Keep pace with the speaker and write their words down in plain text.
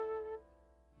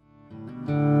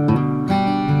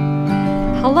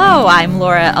Hello, I'm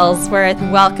Laura Ellsworth,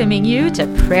 welcoming you to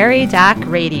Prairie Doc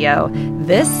Radio.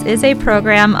 This is a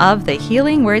program of the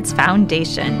Healing Words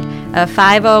Foundation, a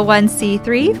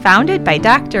 501c3 founded by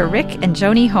Dr. Rick and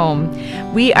Joni Holm.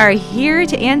 We are here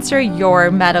to answer your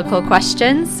medical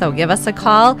questions, so give us a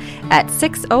call at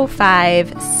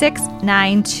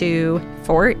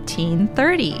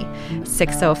 605-692-1430.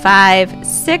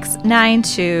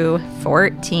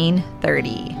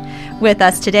 605-692-1430. With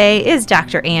us today is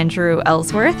Dr. Andrew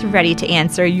Ellsworth, ready to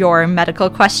answer your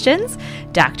medical questions.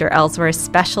 Dr. Ellsworth's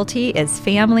specialty is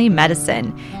family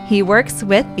medicine. He works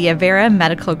with the Avera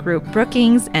Medical Group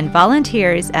Brookings and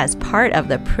volunteers as part of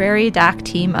the Prairie Doc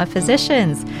team of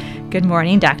physicians. Good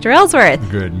morning, Dr. Ellsworth.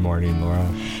 Good morning, Laura.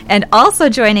 And also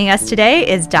joining us today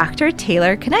is Dr.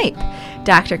 Taylor Kneip.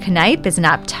 Dr. Kneip is an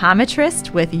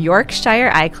optometrist with Yorkshire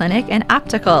Eye Clinic and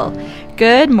Optical.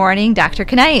 Good morning, Dr.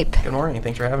 Kneip. Good morning.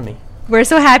 Thanks for having me. We're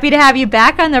so happy to have you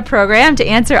back on the program to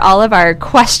answer all of our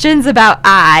questions about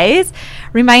eyes.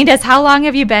 Remind us, how long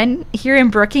have you been here in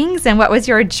Brookings, and what was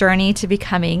your journey to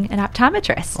becoming an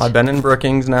optometrist? Well, I've been in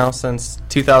Brookings now since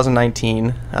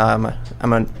 2019. I'm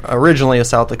originally a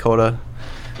South Dakota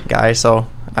guy, so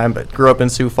I grew up in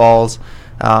Sioux Falls.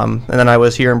 And then I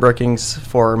was here in Brookings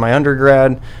for my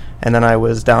undergrad, and then I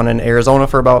was down in Arizona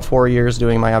for about 4 years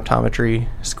doing my optometry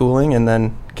schooling, and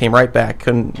then came right back.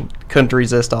 Couldn't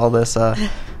resist all this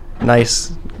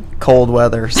nice cold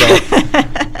weather, so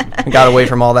got away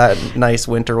from all that nice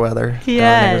winter weather down in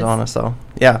Arizona. So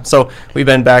yeah, so I've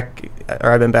been back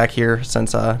here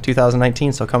since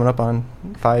 2019, so coming up on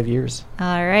 5 years.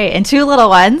 All right, and two little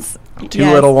ones. Two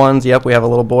little ones. Yep, we have a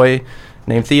little boy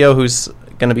named Theo who's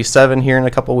going to be 7 here in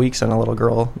a couple weeks, and a little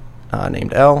girl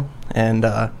named Elle, and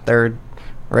they're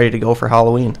ready to go for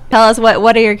Halloween. Tell us,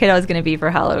 what are your kiddos going to be for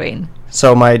Halloween?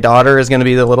 So my daughter is going to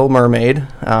be the Little Mermaid.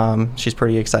 She's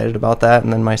pretty excited about that.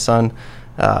 And then my son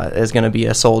is going to be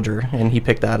a soldier, and he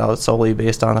picked that out solely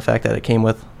based on the fact that it came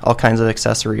with all kinds of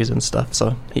accessories and stuff.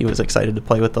 So he was excited to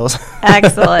play with those.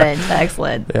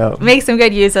 Excellent. Yep. Make some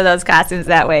good use of those costumes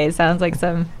that way. It sounds like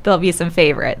there'll be some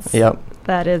favorites. Yep.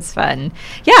 That is fun.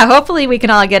 Yeah, hopefully we can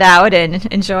all get out and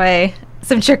enjoy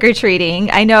some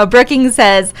trick-or-treating. I know Brookings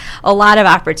has a lot of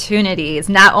opportunities,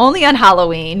 not only on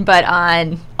Halloween, but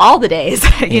on all the days,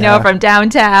 you know, from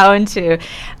downtown to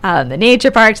the nature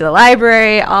park to the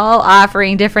library, all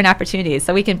offering different opportunities.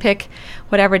 So we can pick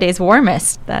whatever day's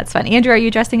warmest. That's fun. Andrew, are you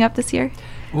dressing up this year?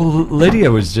 Well, Lydia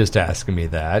was just asking me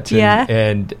that.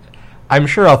 And I'm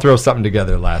sure I'll throw something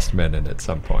together last minute at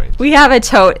some point. We have a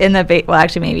tote in the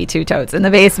actually maybe 2 totes in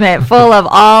the basement full of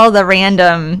all the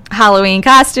random Halloween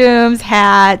costumes,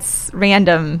 hats,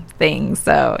 random things.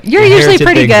 So you're usually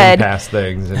pretty good. And past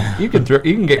things, and you can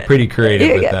get pretty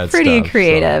creative with that stuff. Pretty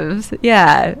creative, so.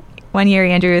 Yeah. One year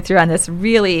Andrew threw on this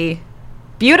really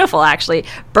beautiful, actually,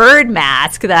 bird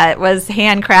mask that was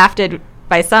handcrafted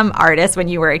by some artist when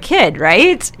you were a kid,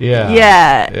 right?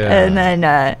 Yeah. And then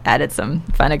added some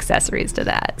fun accessories to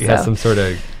that. Yeah, some sort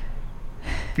of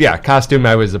costume.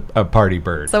 I was a party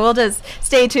bird. So we'll just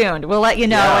stay tuned. We'll let you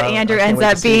know what Andrew ends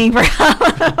up being for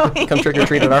Halloween. Come trick or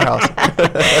treat at our house.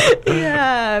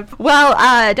 Yeah.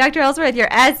 Well, Dr. Ellsworth, your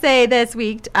essay this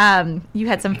week, you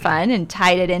had some fun and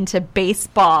tied it into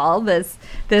baseball this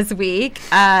week.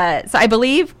 So I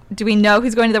believe, do we know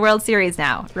who's going to the World Series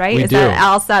now, right? We Is do. that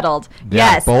all settled?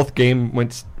 Yeah, Yes. Both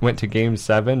went to Game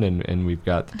 7, and we've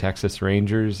got the Texas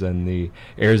Rangers and the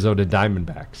Arizona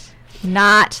Diamondbacks.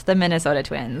 Not the Minnesota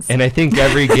Twins. And I think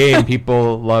every game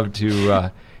people love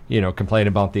to, complain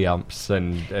about the umps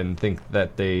and think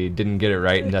that they didn't get it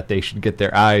right and that they should get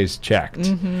their eyes checked.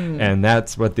 Mm-hmm. And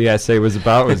that's what the essay was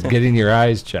about, was getting your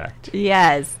eyes checked.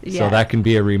 Yes. So that can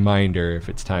be a reminder if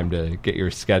it's time to get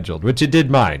yours scheduled, which it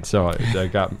did mine. So I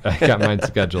got mine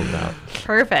scheduled now.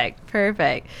 Perfect.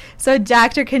 So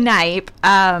Dr. Kneip,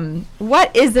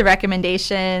 what is the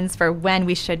recommendations for when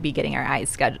we should be getting our eye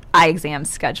exams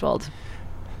scheduled?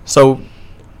 So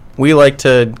we like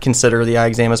to consider the eye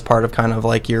exam as part of kind of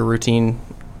like your routine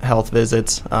health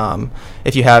visits.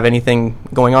 If you have anything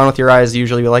going on with your eyes,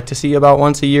 usually we like to see about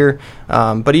once a year.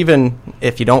 But even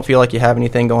if you don't feel like you have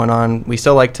anything going on, we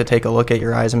still like to take a look at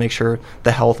your eyes and make sure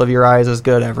the health of your eyes is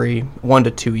good. Every 1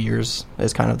 to 2 years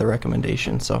is kind of the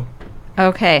recommendation. So,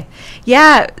 okay.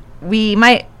 Yeah. We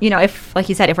might, if, like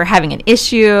you said, if we're having an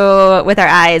issue with our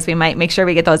eyes, we might make sure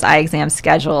we get those eye exams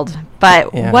scheduled.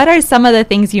 But what are some of the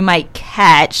things you might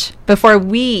catch before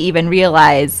we even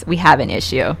realize we have an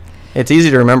issue? It's easy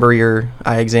to remember your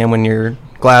eye exam when your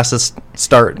glasses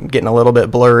start getting a little bit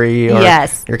blurry, or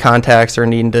your contacts are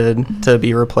needing to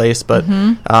be replaced. But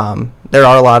there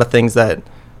are a lot of things that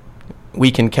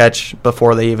we can catch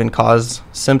before they even cause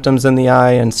symptoms in the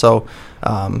eye. And so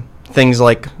things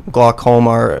like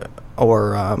glaucoma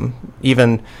or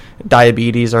even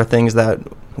diabetes are things that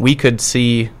we could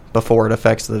see before it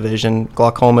affects the vision.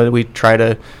 Glaucoma, we try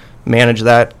to manage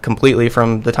that completely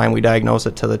from the time we diagnose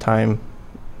it to the time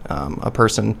a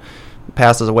person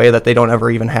passes away, that they don't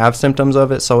ever even have symptoms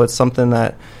of it. So it's something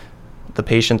that the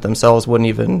patient themselves wouldn't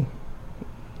even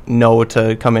know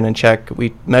to come in and check.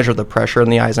 We measure the pressure in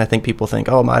the eyes, and I think people think,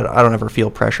 oh, I don't ever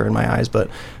feel pressure in my eyes, but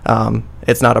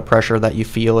it's not a pressure that you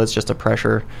feel. It's just a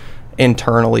pressure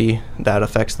internally that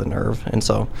affects the nerve. And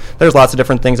so there's lots of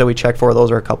different things that we check for.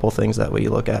 Those are a couple things that we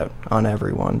look at on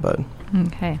everyone. But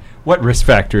okay, what risk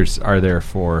factors are there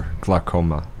for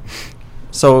glaucoma?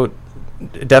 So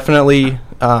definitely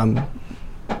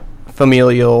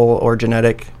familial or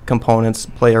genetic components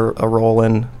play a role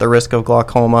in the risk of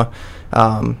glaucoma.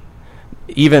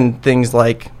 Even things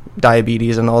like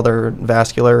diabetes and other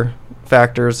vascular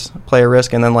factors play a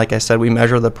risk. And then, like I said, we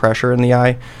measure the pressure in the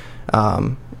eye.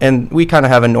 And we kind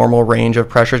of have a normal range of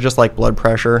pressure, just like blood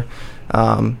pressure.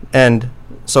 And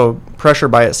so pressure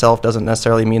by itself doesn't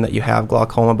necessarily mean that you have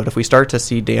glaucoma, but if we start to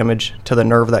see damage to the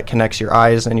nerve that connects your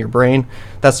eyes and your brain,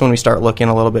 that's when we start looking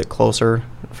a little bit closer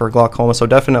for glaucoma. So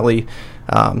definitely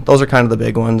those are kind of the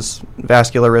big ones: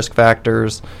 vascular risk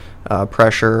factors,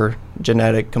 pressure,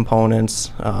 genetic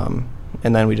components, and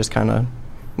then we just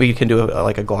we can do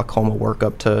like a glaucoma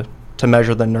workup to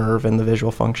measure the nerve and the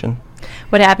visual function.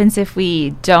 What happens if we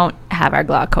don't have our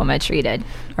glaucoma treated,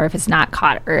 or if it's not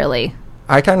caught early?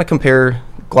 I kind of compare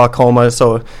glaucoma.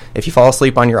 So if you fall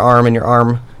asleep on your arm and your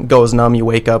arm goes numb, you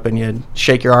wake up and you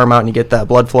shake your arm out and you get that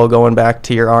blood flow going back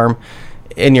to your arm.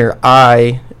 In your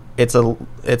eye, it's a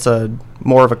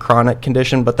more of a chronic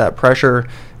condition, but that pressure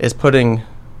is putting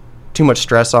too much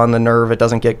stress on the nerve. It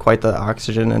doesn't get quite the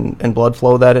oxygen and blood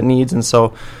flow that it needs. And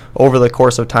so over the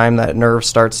course of time, that nerve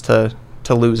starts to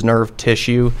lose nerve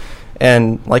tissue.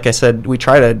 And like I said, we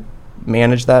try to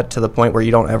manage that to the point where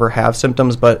you don't ever have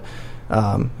symptoms. But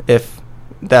if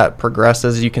that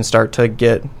progresses, you can start to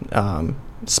get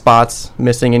spots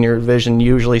missing in your vision,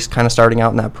 usually kind of starting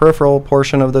out in that peripheral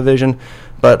portion of the vision.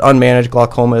 But unmanaged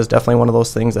glaucoma is definitely one of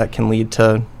those things that can lead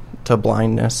to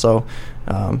blindness. So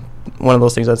one of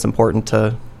those things that's important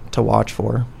to watch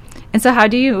for. And so how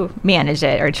do you manage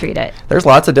it or treat it? There's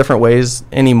lots of different ways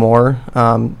anymore.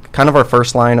 Kind of our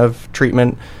first line of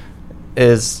treatment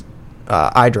is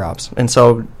eye drops. And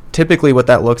so typically what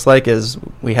that looks like is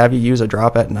we have you use a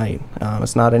drop at night.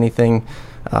 It's not anything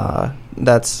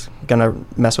that's going to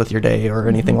mess with your day or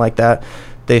anything like that.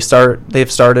 They've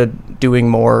started doing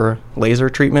more laser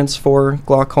treatments for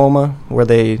glaucoma, where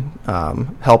they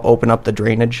help open up the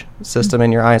drainage system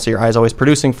in your eye. So your eye's always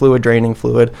producing fluid, draining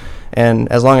fluid.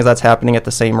 And as long as that's happening at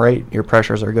the same rate, your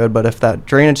pressures are good. But if that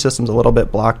drainage system's a little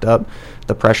bit blocked up,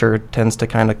 the pressure tends to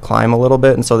kind of climb a little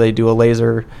bit. And so they do a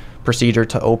laser procedure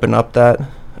to open up that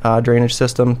drainage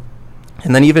system.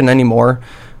 And then even anymore,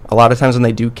 a lot of times when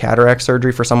they do cataract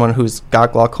surgery for someone who's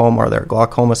got glaucoma or they're a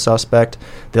glaucoma suspect,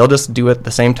 they'll just do it at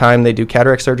the same time they do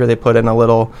cataract surgery. They put in a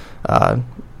little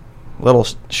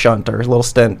shunt or a little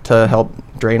stent to help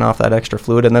drain off that extra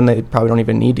fluid, and then they probably don't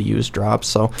even need to use drops.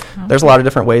 So there's a lot of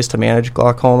different ways to manage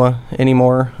glaucoma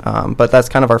anymore, but that's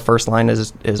kind of our first line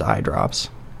is eye drops.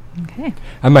 Okay.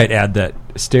 I might add that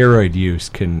steroid use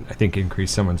can, I think,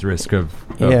 increase someone's risk of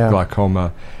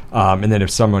glaucoma. And then if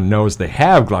someone knows they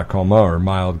have glaucoma or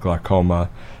mild glaucoma,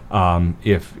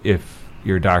 if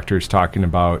your doctor's talking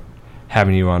about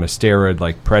having you on a steroid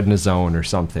like prednisone or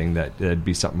something, that'd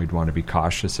be something we'd want to be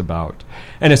cautious about.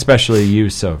 And especially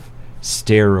use of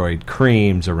steroid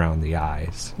creams around the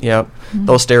eyes. Yep. Mm-hmm.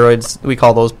 Those steroids, we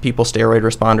call those people steroid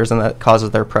responders, and that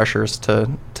causes their pressures to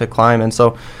climb. And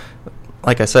so,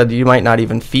 like I said, you might not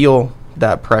even feel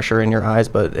that pressure in your eyes,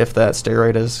 but if that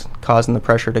steroid is causing the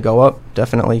pressure to go up,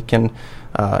 definitely can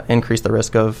increase the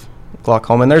risk of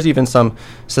glaucoma. And there's even some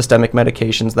systemic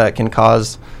medications that can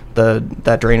cause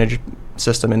that drainage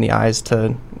system in the eyes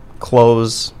to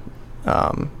close,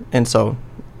 and so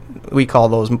we call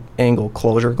those angle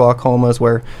closure glaucomas,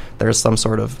 where there's some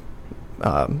sort of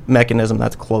mechanism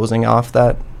that's closing off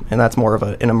that, and that's more of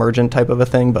an emergent type of a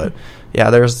thing. But yeah,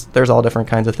 there's all different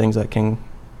kinds of things that can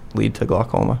lead to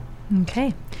glaucoma.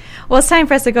 Okay. Well, it's time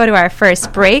for us to go to our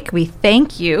first break. We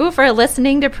thank you for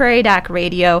listening to Prairie Doc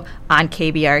Radio on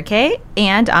KBRK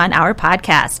and on our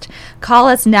podcast. Call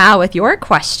us now with your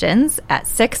questions at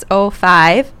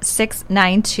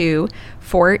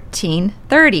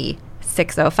 605-692-1430.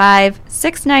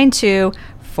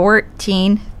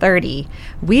 605-692-1430.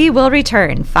 We will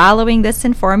return following this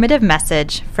informative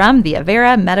message from the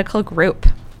Avera Medical Group.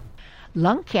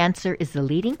 Lung cancer is the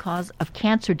leading cause of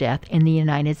cancer death in the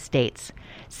United States.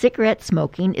 Cigarette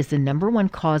smoking is the number one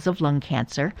cause of lung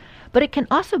cancer, but it can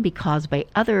also be caused by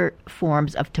other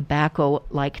forms of tobacco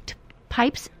like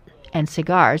pipes and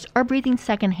cigars, or breathing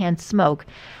secondhand smoke,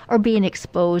 or being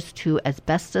exposed to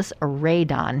asbestos or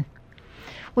radon.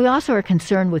 We also are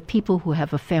concerned with people who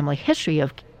have a family history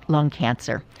of lung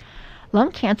cancer.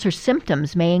 Lung cancer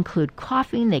symptoms may include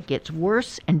coughing that gets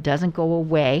worse and doesn't go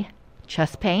away,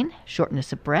 chest pain,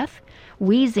 shortness of breath,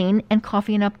 wheezing, and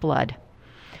coughing up blood.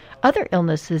 Other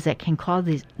illnesses that can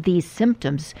cause these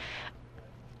symptoms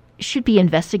should be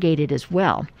investigated as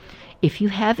well. If you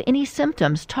have any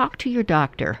symptoms, talk to your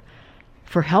doctor.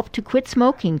 For help to quit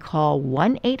smoking, call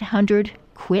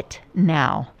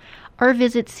 1-800-QUIT-NOW or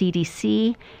visit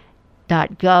cdc.gov/quit.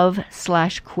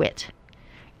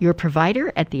 Your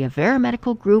provider at the Avera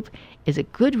Medical Group is a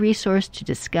good resource to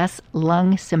discuss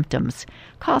lung symptoms.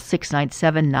 Call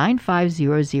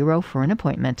 697-9500 for an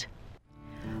appointment.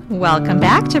 Welcome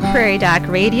back to Prairie Doc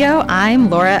Radio.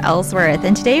 I'm Laura Ellsworth,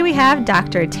 and today we have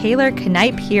Dr. Taylor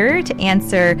Kneip here to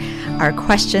answer our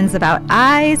questions about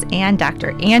eyes, and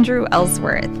Dr. Andrew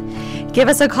Ellsworth. Give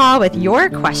us a call with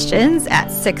your questions at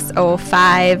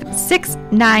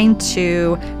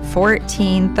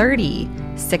 605-692-1430.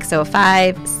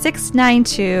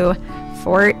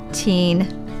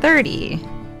 605-692-1430.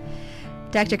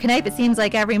 Dr. Kneip, it seems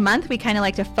like every month we kind of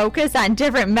like to focus on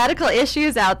different medical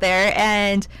issues out there,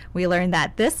 and we learned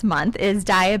that this month is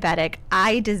Diabetic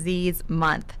Eye Disease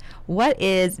Month. What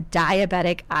is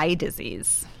diabetic eye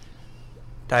disease?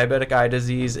 Diabetic eye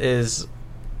disease is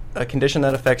a condition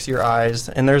that affects your eyes,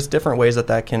 and there's different ways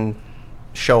that can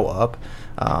show up.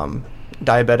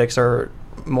 Diabetics are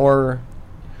more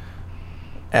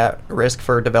at risk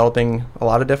for developing a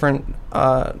lot of different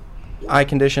eye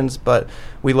conditions, but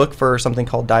we look for something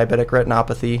called diabetic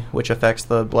retinopathy, which affects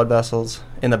the blood vessels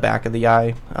in the back of the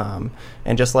eye.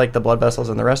 And just like the blood vessels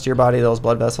in the rest of your body, those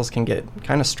blood vessels can get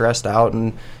kind of stressed out,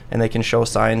 and they can show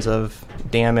signs of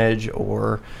damage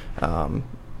or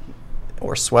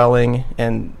swelling.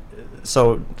 And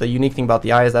so the unique thing about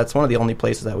the eye is that's one of the only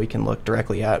places that we can look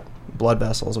directly at blood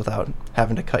vessels without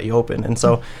having to cut you open. And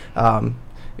so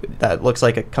that looks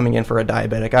like coming in for a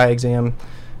diabetic eye exam.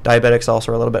 Diabetics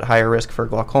also are a little bit higher risk for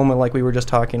glaucoma, like we were just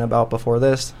talking about before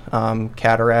this.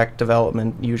 Cataract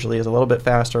development usually is a little bit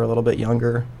faster, a little bit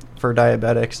younger for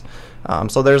diabetics.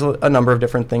 So there's a number of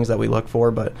different things that we look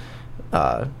for, but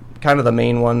kind of the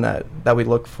main one that we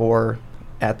look for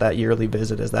at that yearly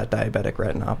visit is that diabetic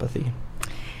retinopathy.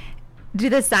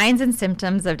 Do the signs and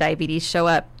symptoms of diabetes show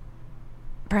up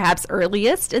perhaps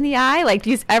earliest in the eye? Like, do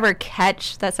you ever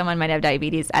catch that someone might have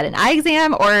diabetes at an eye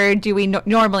exam, or do we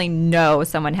normally know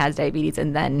someone has diabetes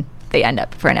and then they end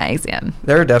up for an eye exam?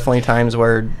 There are definitely times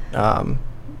where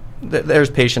there's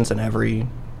patients in every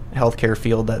healthcare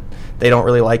field that they don't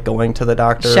really like going to the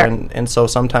doctor. Sure. And so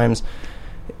sometimes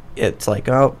it's like,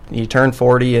 oh, you turn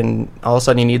 40 and all of a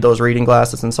sudden you need those reading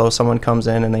glasses, and so someone comes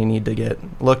in and they need to get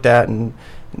looked at, and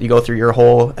you go through your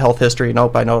whole health history.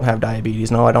 Nope, I don't have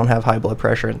diabetes. No, I don't have high blood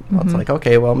pressure. Well, it's like,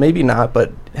 okay, well, maybe not,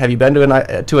 but have you been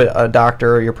to a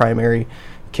doctor or your primary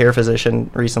care physician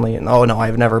recently? And oh no,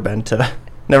 I've never been to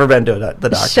the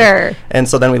doctor. Sure. And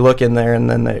so then we look in there, and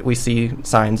then we see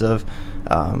signs of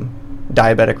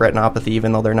diabetic retinopathy,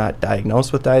 even though they're not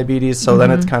diagnosed with diabetes. So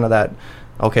then it's kind of that,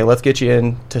 okay, let's get you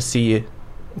in to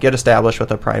get established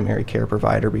with a primary care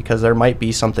provider, because there might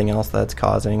be something else that's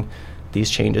causing these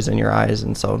changes in your eyes.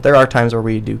 And so there are times where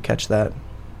we do catch that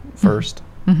first.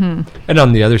 And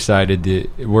on the other side,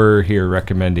 we're here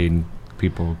recommending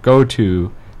people go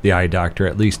to the eye doctor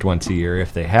at least once a year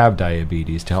if they have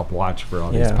diabetes, to help watch for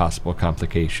all these possible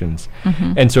complications.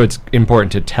 And so it's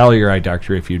important to tell your eye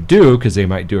doctor if you do, because they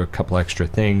might do a couple extra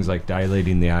things like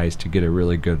dilating the eyes to get a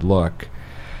really good look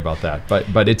about that.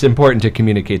 But it's important to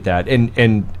communicate that.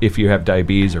 And if you have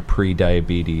diabetes or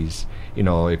pre-diabetes,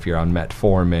 if you're on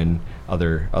metformin,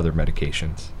 other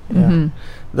medications. Yeah.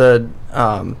 The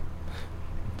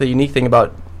unique thing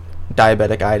about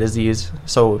diabetic eye disease,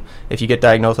 so if you get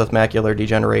diagnosed with macular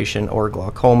degeneration or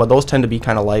glaucoma, those tend to be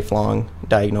kind of lifelong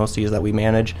diagnoses that we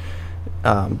manage.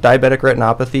 Diabetic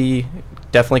retinopathy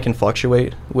definitely can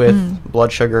fluctuate with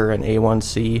blood sugar and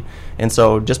A1C, and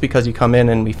so just because you come in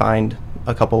and we find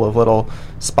a couple of little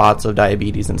spots of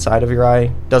diabetes inside of your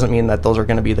eye doesn't mean that those are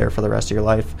going to be there for the rest of your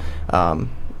life.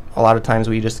 A lot of times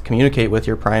we just communicate with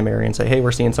your primary and say, hey,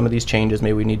 we're seeing some of these changes.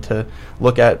 Maybe we need to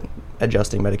look at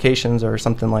adjusting medications or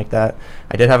something like that.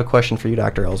 I did have a question for you,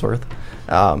 Dr. Ellsworth.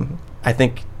 I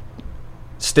think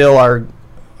still our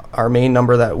main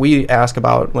number that we ask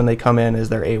about when they come in is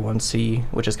their A1C,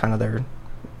 which is kind of their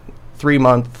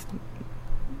 3-month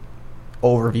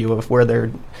overview of where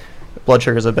their blood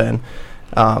sugars have been.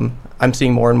 I'm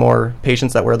seeing more and more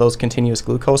patients that wear those continuous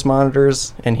glucose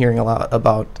monitors and hearing a lot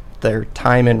about their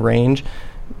time in range.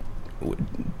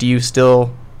 Do you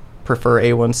still prefer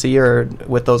A1C, or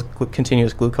with those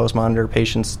continuous glucose monitor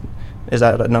patients, is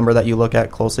that a number that you look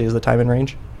at closely as the time in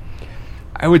range?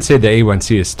 I would say the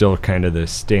A1C is still kind of the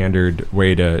standard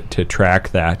way to track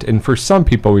that. And for some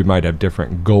people, we might have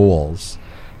different goals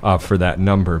for that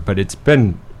number. But it's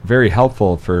been very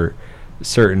helpful for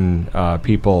certain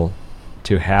people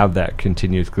to have that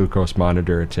continuous glucose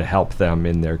monitor to help them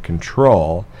in their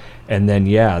control. And then,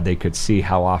 they could see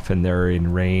how often they're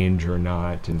in range or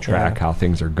not and track how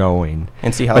things are going.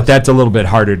 And see how. But that's a little bit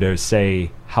harder to say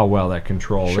how well that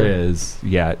control Sure. is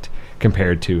yet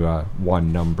compared to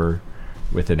one number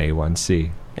with an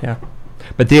A1C. Yeah.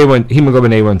 But the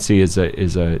hemoglobin A1C is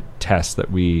a test that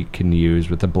we can use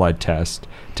with a blood test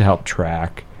to help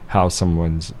track how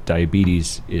someone's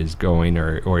diabetes is going,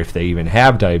 or if they even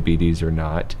have diabetes or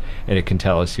not. And it can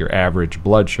tell us your average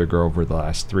blood sugar over the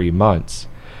last 3 months.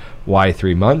 Why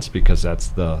 3 months? Because that's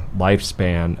the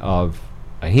lifespan of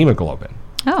a hemoglobin.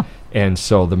 Oh. And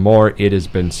so the more it has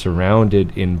been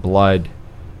surrounded in blood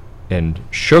and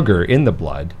sugar in the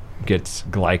blood gets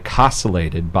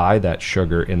glycosylated by that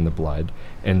sugar in the blood.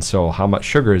 And so how much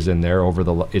sugar is in there over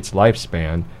its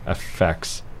lifespan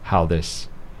affects how this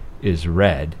is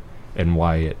read and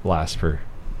why it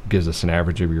gives us an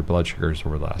average of your blood sugars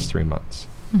over the last 3 months.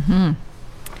 Mm-hmm.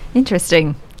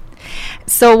 Interesting.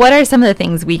 So what are some of the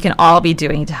things we can all be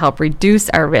doing to help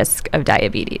reduce our risk of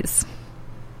diabetes?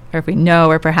 Or if we know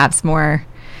we're perhaps more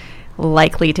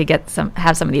likely to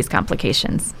have some of these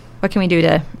complications, what can we do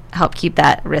to help keep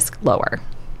that risk lower?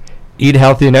 Eat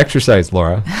healthy and exercise,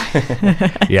 Laura.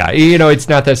 Yeah, it's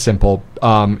not that simple.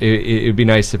 It would be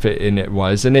nice if it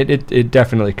was, and it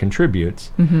definitely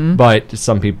contributes. Mm-hmm. But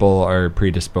some people are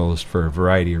predisposed for a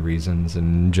variety of reasons,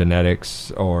 and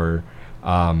genetics or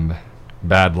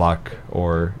bad luck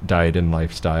or diet and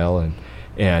lifestyle,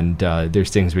 and there's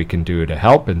things we can do to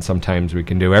help, and sometimes we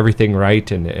can do everything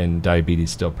right, and diabetes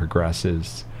still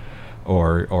progresses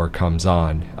or comes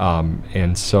on,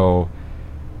 and so.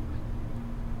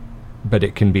 But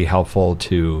it can be helpful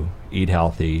to eat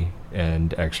healthy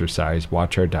and exercise.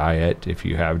 Watch our diet. If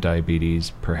you have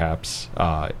diabetes, perhaps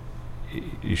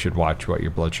you should watch what your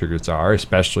blood sugars are,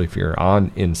 especially if you're on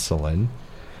insulin.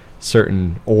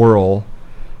 Certain oral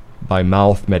by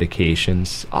mouth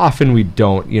medications. Often we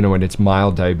don't, when it's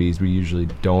mild diabetes, we usually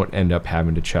don't end up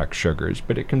having to check sugars,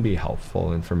 but it can be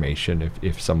helpful information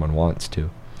if someone wants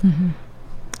to. Mm-hmm.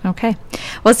 Okay.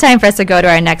 Well, it's time for us to go to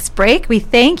our next break. We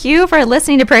thank you for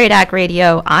listening to Prairie Doc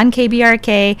Radio on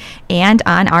KBRK and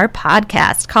on our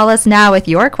podcast. Call us now with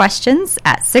your questions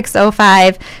at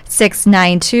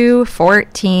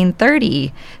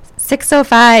 605-692-1430.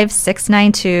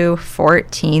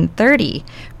 605-692-1430.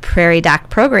 Prairie Doc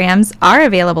programs are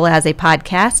available as a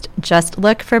podcast. Just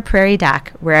look for Prairie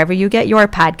Doc wherever you get your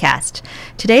podcast.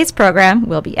 Today's program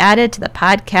will be added to the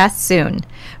podcast soon.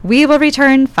 We will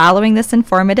return following this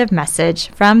informative message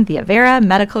from the Avera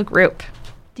Medical Group.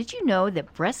 Did you know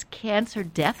that breast cancer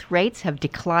death rates have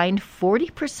declined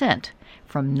 40%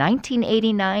 from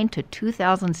 1989 to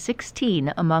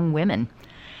 2016 among women?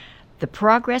 The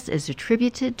progress is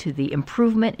attributed to the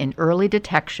improvement in early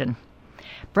detection.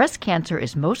 Breast cancer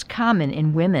is most common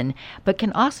in women, but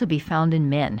can also be found in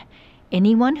men.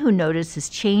 Anyone who notices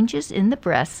changes in the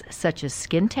breasts, such as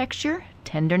skin texture,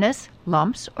 tenderness,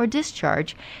 lumps, or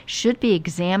discharge, should be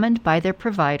examined by their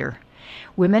provider.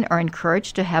 Women are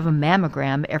encouraged to have a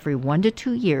mammogram every 1 to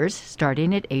 2 years,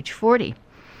 starting at age 40.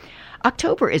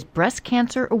 October is Breast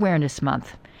Cancer Awareness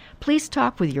Month. Please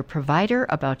talk with your provider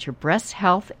about your breast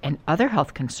health and other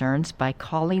health concerns by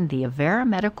calling the Avera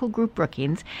Medical Group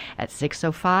Brookings at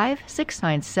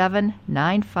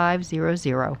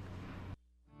 605-697-9500.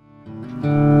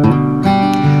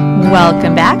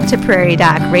 Welcome back to Prairie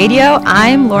Doc Radio.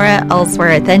 I'm Laura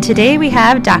Ellsworth, and today we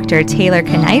have Dr. Taylor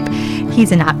Kneip.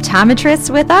 He's an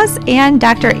optometrist with us, and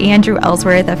Dr. Andrew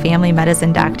Ellsworth, a family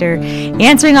medicine doctor,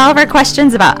 answering all of our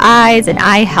questions about eyes and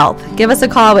eye health. Give us a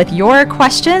call with your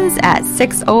questions at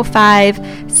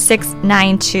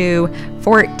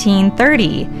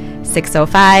 605-692-1430.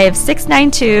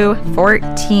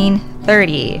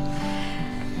 605-692-1430.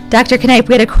 Dr. Kneip,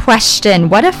 we had a question.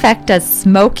 What effect does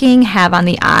smoking have on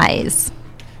the eyes?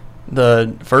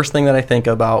 The first thing that I think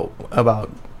about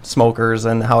smokers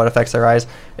and how it affects their eyes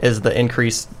is the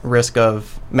increased risk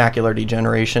of macular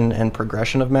degeneration and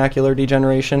progression of macular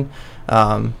degeneration.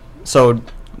 So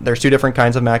there's two different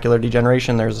kinds of macular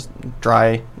degeneration. There's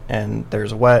dry and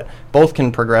there's wet. Both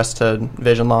can progress to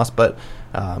vision loss, but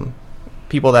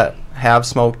people that have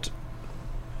smoked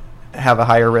have a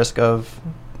higher risk of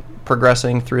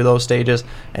progressing through those stages,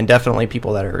 and definitely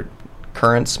people that are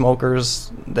current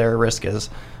smokers, their risk is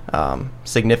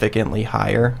significantly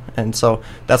higher. And so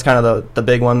that's kind of the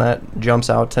big one that jumps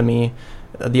out to me.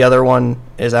 The other one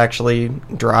is actually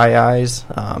dry eyes.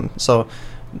 So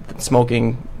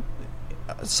smoking,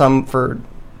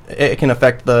 it can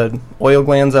affect the oil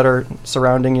glands that are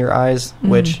surrounding your eyes,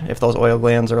 which if those oil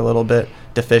glands are a little bit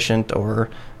deficient or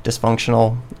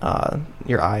dysfunctional,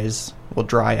 your eyes will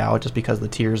dry out just because the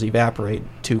tears evaporate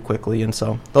too quickly. And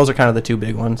so those are kind of the two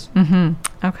big ones.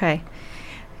 Okay.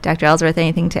 Dr. Ellsworth,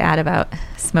 anything to add about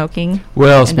smoking?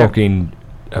 Well, smoking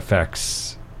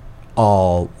affects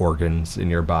all organs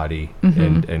in your body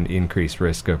and increased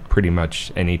risk of pretty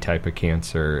much any type of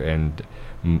cancer and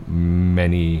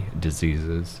many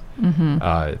diseases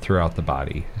throughout the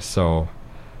body. So,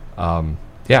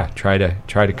 try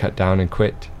to cut down and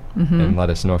quit, and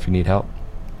let us know if you need help.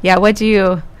 Yeah, what do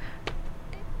you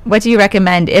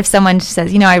recommend if someone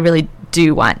says, I really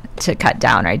do want to cut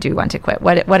down, or I do want to quit?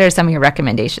 What are some of your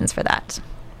recommendations for that?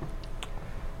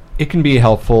 It can be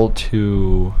helpful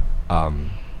to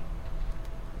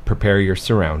prepare your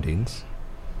surroundings,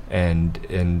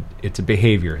 and it's a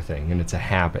behavior thing, and it's a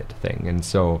habit thing, and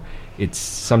so it's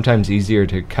sometimes easier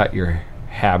to cut your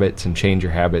habits and change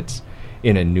your habits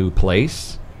in a new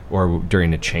place or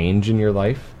during a change in your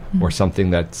life, or something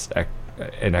that's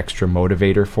an extra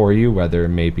motivator for you, whether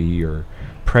maybe you're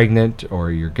pregnant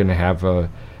or you're going to have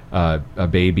a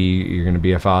baby, you're going to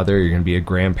be a father, you're going to be a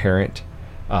grandparent.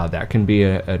 That can be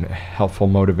a helpful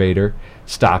motivator.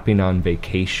 Stopping on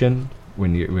vacation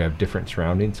when you have different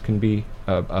surroundings can be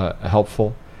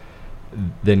helpful.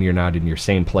 Then you're not in your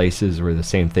same places or the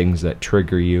same things that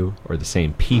trigger you or the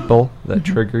same people that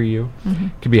trigger you.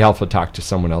 It can be helpful to talk to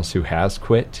someone else who has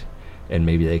quit, and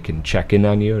maybe they can check in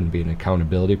on you and be an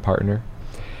accountability partner.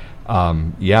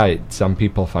 Some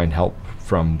people find help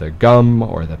from the gum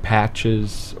or the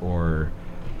patches or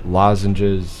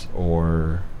lozenges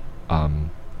or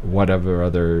whatever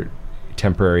other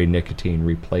temporary nicotine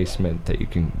replacement that you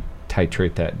can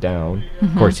titrate that down.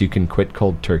 Of course, you can quit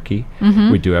cold turkey.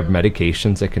 We do have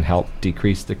medications that can help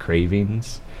decrease the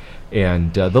cravings,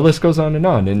 and the list goes on.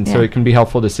 And so it can be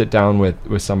helpful to sit down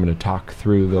with someone to talk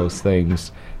through those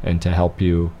things and to help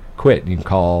you quit. You can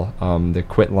call the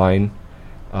quit line.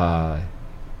 I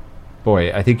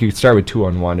think you could start with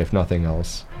 211 if nothing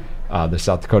else. The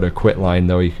South Dakota quit line,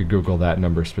 though, you could Google that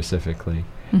number specifically.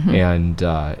 And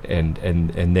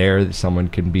there someone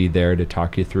can be there to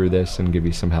talk you through this and give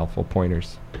you some helpful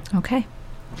pointers. Okay.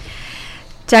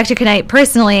 Dr. Kneip,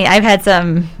 personally, I've had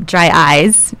some dry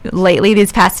eyes lately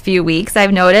these past few weeks,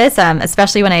 I've noticed,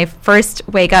 especially when I first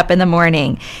wake up in the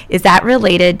morning. Is that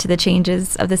related to the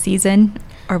changes of the season?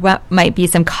 Or what might be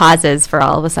some causes for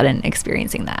all of a sudden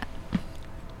experiencing that?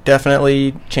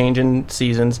 Definitely change in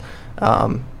seasons.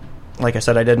 Like I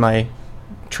said, I did my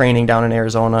training down in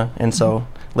Arizona, and so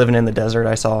living in the desert,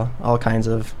 I saw all kinds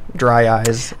of dry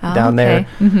eyes down there.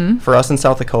 For us in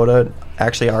South Dakota,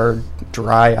 actually our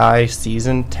dry eye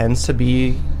season tends to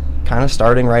be kind of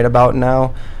starting right about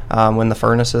now. When the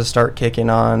furnaces start kicking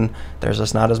on, there's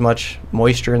just not as much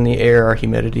moisture in the air, our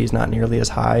humidity is not nearly as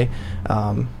high.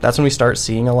 That's when we start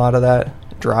seeing a lot of that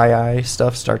dry eye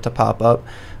stuff start to pop up.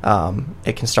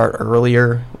 It can start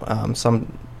earlier.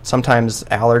 Sometimes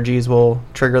allergies will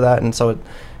trigger that, and so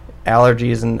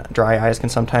allergies and dry eyes can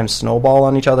sometimes snowball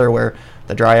on each other, where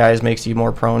the dry eyes makes you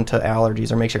more prone to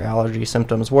allergies or makes your allergy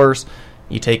symptoms worse.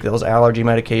 You take those allergy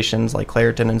medications like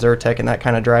Claritin and Zyrtec, and that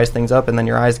kind of dries things up, and then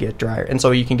your eyes get drier. And so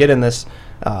you can get in this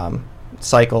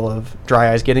cycle of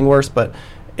dry eyes getting worse, but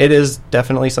it is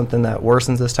definitely something that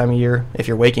worsens this time of year. If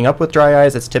you're waking up with dry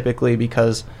eyes, it's typically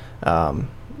because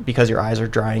your eyes are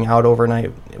drying out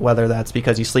overnight, whether that's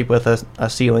because you sleep with a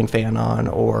ceiling fan on,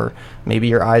 or maybe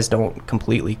your eyes don't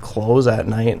completely close at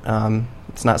night.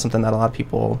 It's not something that a lot of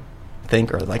people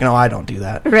think, or like, no, I don't do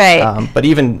that. Right. But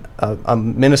even a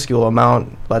minuscule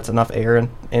amount lets enough air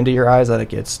into your eyes that it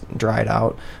gets dried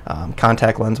out.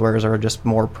 Contact lens wearers are just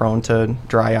more prone to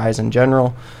dry eyes in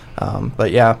general.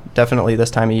 But yeah, definitely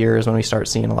this time of year is when we start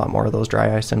seeing a lot more of those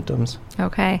dry eye symptoms.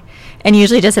 Okay. And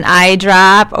usually just an eye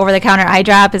drop, over-the-counter eye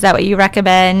drop, is that what you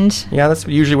recommend? Yeah, that's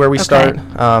usually where we start.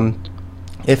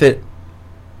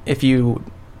 If you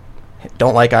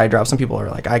don't like eye drops, some people are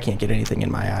like, I can't get anything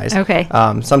in my eyes. Okay.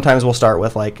 Sometimes we'll start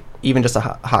with like even just a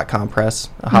hot compress,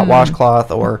 a hot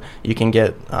washcloth, or you can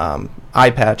get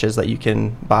eye patches that you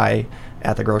can buy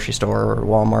at the grocery store or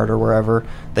Walmart or wherever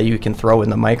that you can throw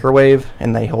in the microwave,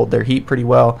 and they hold their heat pretty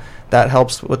well. That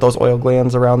helps with those oil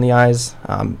glands around the eyes,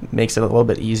 makes it a little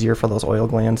bit easier for those oil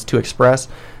glands to express,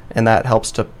 and that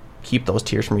helps to keep those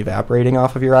tears from evaporating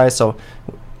off of your eyes. So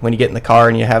when you get in the car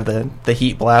and you have the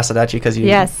heat blasted at you because you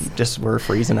just were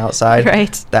freezing outside,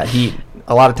 right. that heat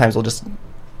a lot of times will just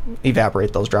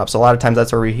evaporate those drops. So a lot of times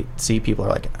that's where we see people are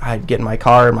like, I get in my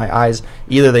car and my eyes,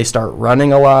 either they start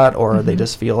running a lot or they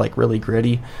just feel like really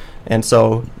gritty. And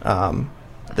so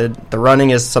the running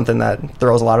is something that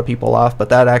throws a lot of people off, but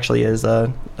that actually is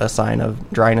a sign of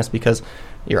dryness because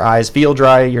your eyes feel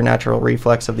dry. Your natural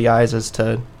reflex of the eyes is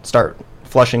to start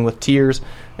flushing with tears.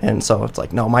 And so it's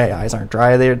like, no, my eyes aren't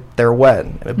dry, they're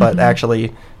wet. But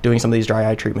actually doing some of these dry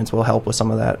eye treatments will help with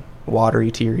some of that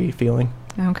watery, teary feeling.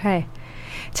 Okay.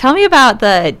 Tell me about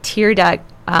the tear duct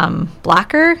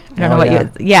blocker. I don't know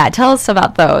what tell us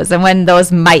about those and when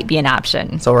those might be an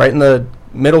option. So right in the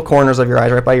middle corners of your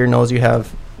eyes, right by your nose, you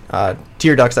have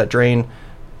tear ducts that drain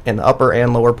in the upper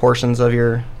and lower portions of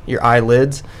your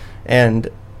eyelids. And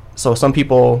so some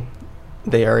people,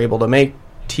 they are able to make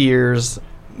tears,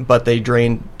 but they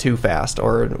drain too fast,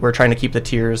 or we're trying to keep the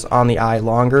tears on the eye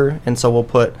longer. And so we'll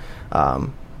put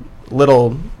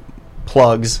little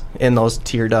plugs in those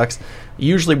tear ducts.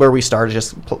 Usually where we start is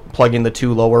just plugging the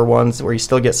two lower ones where you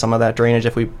still get some of that drainage.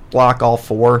 If we block all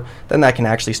four, then that can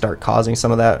actually start causing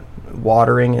some of that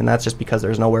watering, and that's just because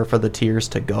there's nowhere for the tears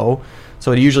to go.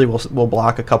 So it usually we'll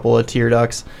block a couple of tear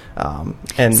ducts.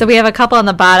 And so we have a couple on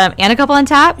the bottom and a couple on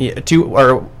top?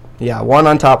 Yeah, one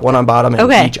on top, one on bottom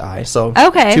in each eye. So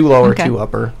two lower, two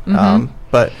upper.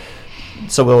 But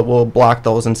so we'll block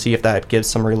those and see if that gives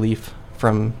some relief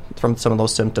from some of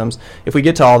those symptoms. If we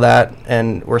get to all that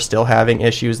and we're still having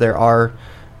issues, there are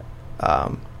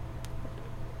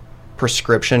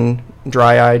prescription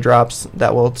dry eye drops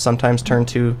that we'll sometimes turn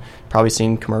to. Probably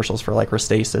seen commercials for like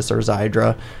Restasis or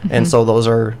Xiidra, and so those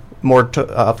are more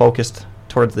focused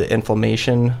towards the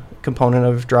inflammation component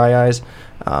of dry eyes.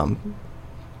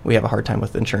 We have a hard time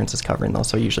with insurances covering those,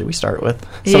 so usually we start with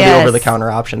some of the over-the-counter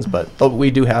options, but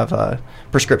we do have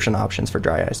prescription options for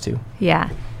dry eyes too. Yeah.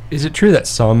 Is it true that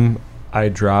some eye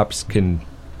drops can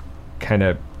kind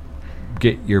of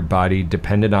get your body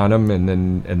dependent on them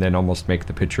and then almost make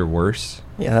the picture worse?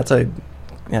 Yeah,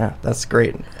 that's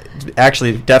great.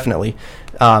 Actually, definitely.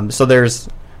 So there's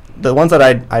the ones that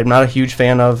I'm not a huge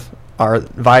fan of are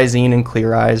Visine and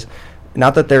Clear Eyes.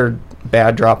 Not that they're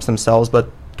bad drops themselves, but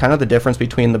kind of the difference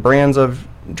between the brands of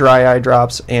dry eye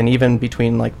drops and even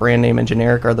between like brand name and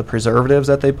generic are the preservatives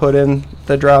that they put in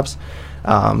the drops.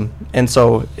 And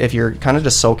so if you're kind of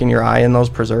just soaking your eye in those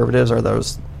preservatives or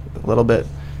those a little bit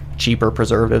cheaper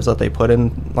preservatives that they put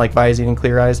in like Visine and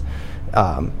Clear Eyes,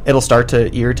 it'll start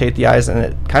to irritate the eyes, and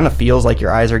it kind of feels like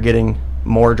your eyes are getting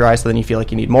more dry, so then you feel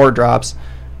like you need more drops,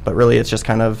 but really it's just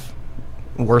kind of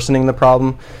worsening the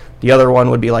problem. The other one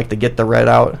would be like the Get the Red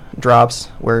Out drops,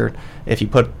 where if you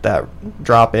put that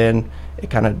drop in, it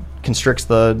kind of constricts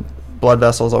the blood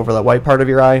vessels over the white part of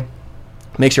your eye,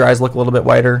 makes your eyes look a little bit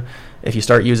whiter. If you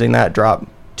start using that drop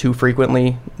too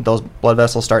frequently, those blood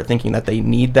vessels start thinking that they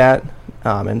need that,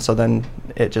 and so then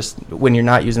it just, when you're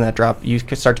not using that drop, you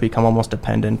start to become almost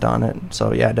dependent on it.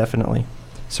 So yeah, definitely.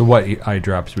 So what eye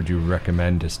drops would you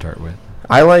recommend to start with?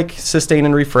 I like Sustain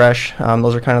and Refresh.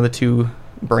 Those are kind of the two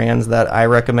brands that I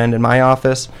recommend in my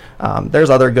office. There's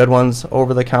other good ones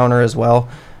over the counter as well.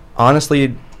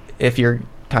 Honestly, if you're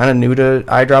kind of new to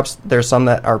eye drops, there's some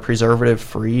that are preservative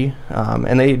free,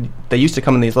 and they used to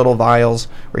come in these little vials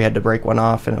where you had to break one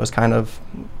off, and it was kind of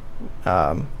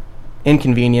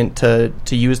inconvenient to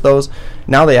use those.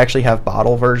 Now they actually have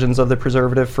bottle versions of the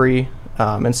preservative free,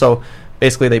 and so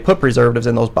basically they put preservatives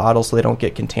in those bottles so they don't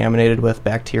get contaminated with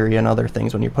bacteria and other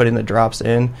things when you're putting the drops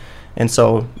in. And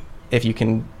so if you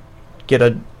can get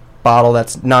a bottle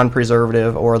that's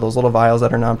non-preservative or those little vials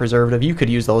that are non-preservative, you could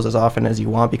use those as often as you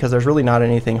want, because there's really not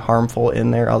anything harmful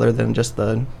in there other than just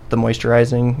the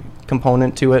moisturizing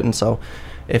component to it. And so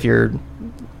if you're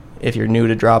new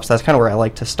to drops, that's kind of where I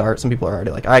like to start. Some people are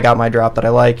already like, I got my drop that I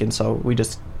like, and so we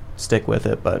just stick with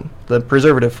it. But the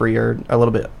preservative free are a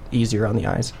little bit easier on the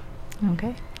eyes.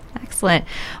 Okay. Excellent.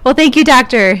 Well, thank you,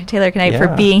 Dr. Taylor Kneip, for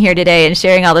being here today and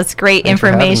sharing all this great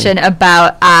information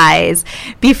about eyes.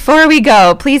 Before we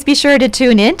go, please be sure to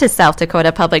tune in to South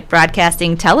Dakota Public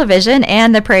Broadcasting Television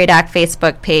and the Prairie Doc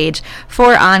Facebook page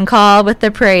for On Call with the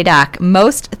Prairie Doc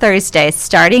most Thursdays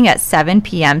starting at 7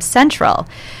 p.m. Central.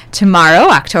 Tomorrow,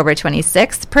 October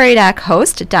 26th, Prairie Doc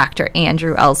host Dr.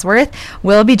 Andrew Ellsworth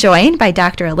will be joined by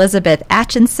Dr. Elizabeth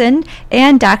Atchison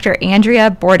and Dr. Andrea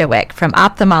Bordewick from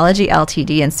Ophthalmology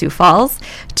LTD in Sioux Falls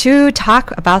to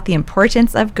talk about the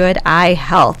importance of good eye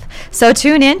health. So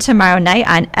tune in tomorrow night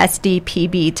on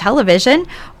SDPB television,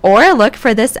 or look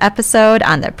for this episode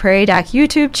on the Prairie Doc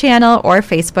YouTube channel or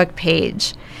Facebook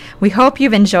page. We hope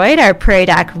you've enjoyed our Prairie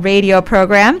Doc radio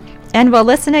program, and we'll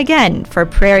listen again for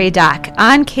Prairie Doc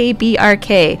on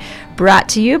KBRK, brought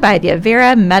to you by the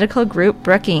Avera Medical Group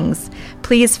Brookings.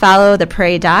 Please follow the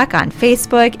Prairie Doc on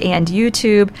Facebook and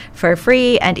YouTube for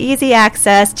free and easy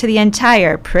access to the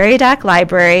entire Prairie Doc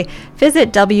library.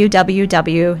 Visit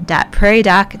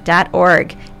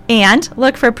www.prairiedoc.org and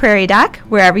look for Prairie Doc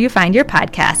wherever you find your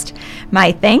podcast.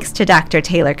 My thanks to Dr.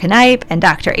 Taylor Kneip and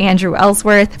Dr. Andrew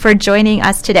Ellsworth for joining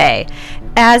us today.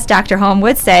 As Dr. Holm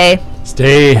would say,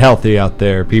 stay healthy out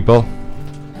there, people.